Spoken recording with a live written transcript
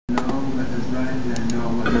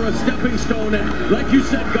stepping stone, and like you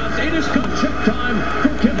said, Gus, it is cut check time for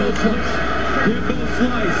Kimbo Slice. Kimbo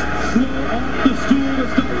Slice, slow off the stool to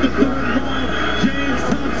start the third round. James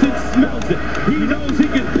Thompson smells it. He knows he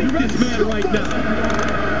can beat this man right now.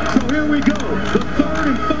 So here we go, the third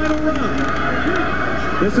and final round.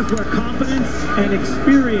 This is where confidence and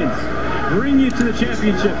experience bring you to the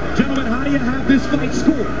championship. Gentlemen, how do you have this fight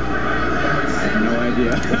scored? I have no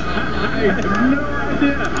idea. I have no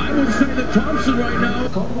idea. I would say that Thompson right now.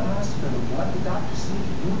 Go to the hospital. What the doctor said,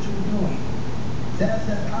 do what you were doing. That's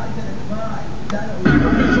that I can cry.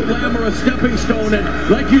 Sacrificial lamb or a stepping stone, and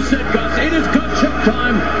like you said, Gus, it is cut check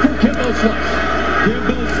time for Kimbo Slice.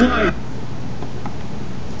 Kimbo Slice.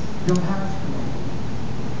 Go to hospital.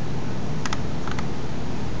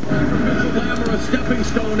 Sacrificial lamb or a stepping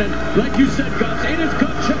stone, and like you said, Gus, it is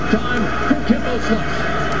cut check time for Kimbo Slice.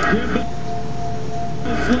 Kimbo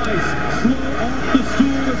Slice, slow off the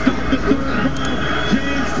stool to start the third round.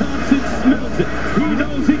 James Thompson smells it. He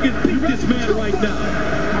knows he can beat this man right now.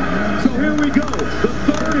 So here we go, the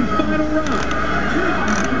third and final round.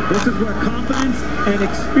 This is where confidence and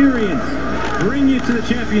experience bring you to the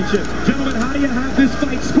championship. Gentlemen, how do you have this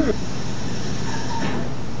fight scored?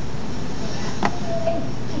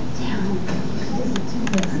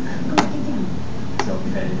 It's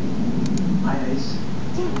okay. Hi, Ace.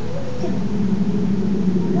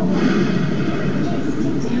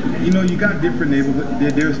 You know, you got different neighborhoods.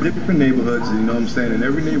 There's different neighborhoods, you know what I'm saying? In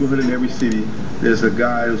every neighborhood, in every city, there's a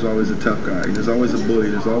guy who's always a tough guy. There's always a bully.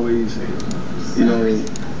 There's always, you know,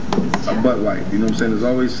 a butt wipe. You know what I'm saying? There's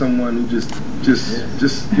always someone who just,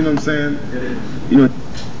 you know what I'm saying? You know.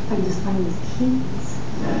 I'm just playing with kids.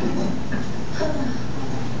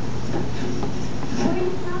 Where are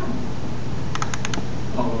you from?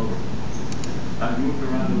 All over. I moved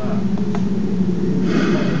around a lot.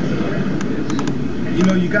 You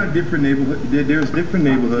know, you got different neighborhoods. There's different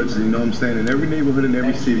neighborhoods, you know what I'm saying? In every neighborhood, in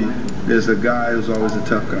every city, there's a guy who's always a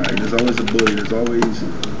tough guy. There's always a bully. There's always,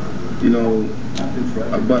 you know,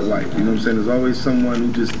 a butt wipe. You know what I'm saying? There's always someone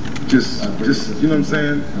who just, you know what I'm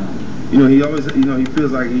saying? You know, he always, you know, he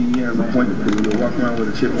feels like he has a point to prove. He'll walk around with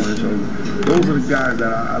a chip on his shoulder. Those are the guys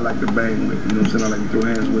that I like to bang with. You know what I'm saying? I like to throw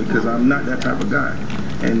hands with because I'm not that type of guy.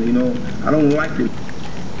 And, you know, I don't like it.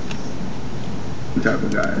 Type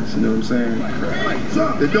of guys, you know what I'm saying?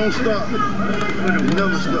 They don't stop. They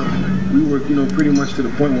never stop. We were, you know, pretty much to the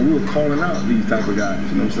point where we were calling out these type of guys,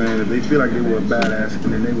 you know what I'm saying? If they feel like they were a badass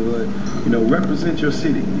in their neighborhood, you know, represent your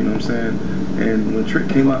city, you know what I'm saying? And when Trick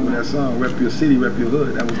came out with that song, Rep Your City, Rep Your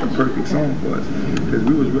Hood, that was the perfect song for us. Because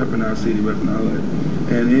we was repping our city, repping our hood.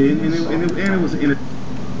 And it was in it.